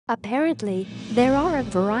Apparently, there are a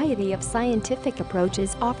variety of scientific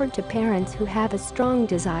approaches offered to parents who have a strong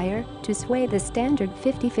desire to sway the standard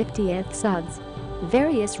 50-50 odds.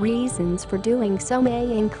 Various reasons for doing so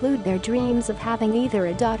may include their dreams of having either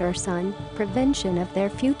a daughter or son, prevention of their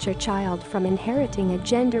future child from inheriting a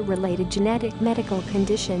gender-related genetic medical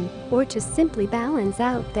condition, or to simply balance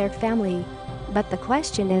out their family. But the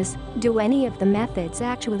question is, do any of the methods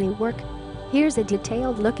actually work? Here's a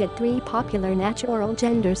detailed look at 3 popular natural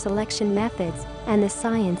gender selection methods and the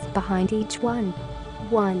science behind each one.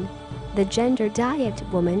 1. The gender diet.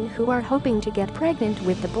 Women who are hoping to get pregnant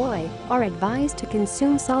with a boy are advised to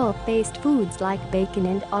consume salt-based foods like bacon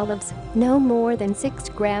and olives, no more than 6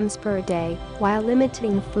 grams per day, while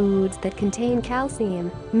limiting foods that contain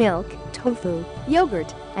calcium, milk, tofu,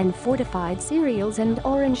 yogurt, and fortified cereals and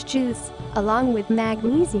orange juice, along with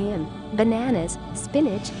magnesium, bananas,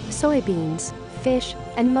 spinach, soybeans, fish,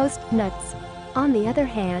 and most nuts. On the other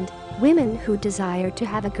hand, women who desire to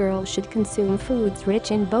have a girl should consume foods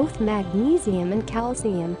rich in both magnesium and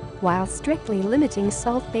calcium, while strictly limiting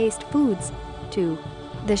salt-based foods. 2.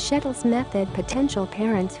 The Shettles method. Potential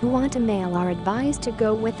parents who want a male are advised to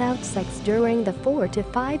go without sex during the 4 to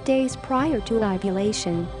 5 days prior to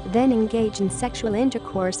ovulation, then engage in sexual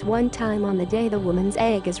intercourse one time on the day the woman's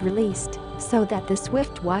egg is released, so that the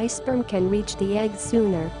swift Y sperm can reach the egg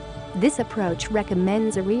sooner. This approach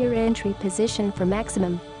recommends a rear entry position for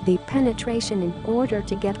maximum deep penetration in order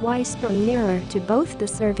to get Y sperm nearer to both the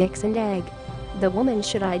cervix and egg. The woman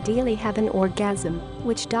should ideally have an orgasm,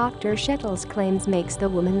 which Dr. Shettles claims makes the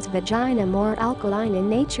woman's vagina more alkaline in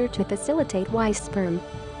nature to facilitate Y sperm.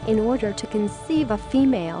 In order to conceive a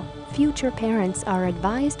female, future parents are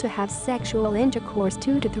advised to have sexual intercourse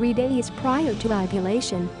 2 to 3 days prior to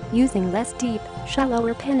ovulation, using less deep,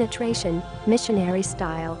 shallower penetration, missionary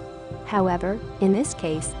style. However, in this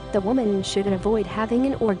case, the woman should avoid having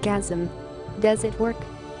an orgasm. Does it work?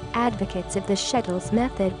 Advocates of the Shettles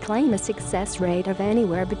method claim a success rate of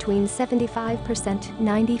anywhere between 75% to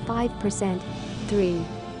 95%. 3.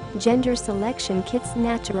 Gender selection kits.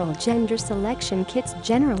 Natural gender selection kits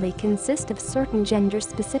generally consist of certain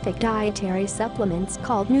gender-specific dietary supplements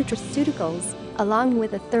called nutraceuticals, along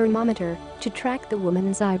with a thermometer to track the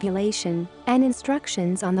woman's ovulation and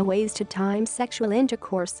instructions on the ways to time sexual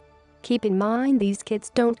intercourse. Keep in mind these kits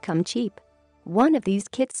don't come cheap. One of these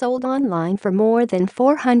kits sold online for more than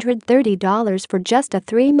 $430 for just a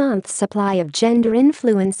 3-month supply of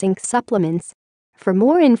gender-influencing supplements. For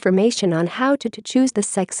more information on how to choose the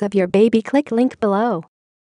sex of your baby, click link below.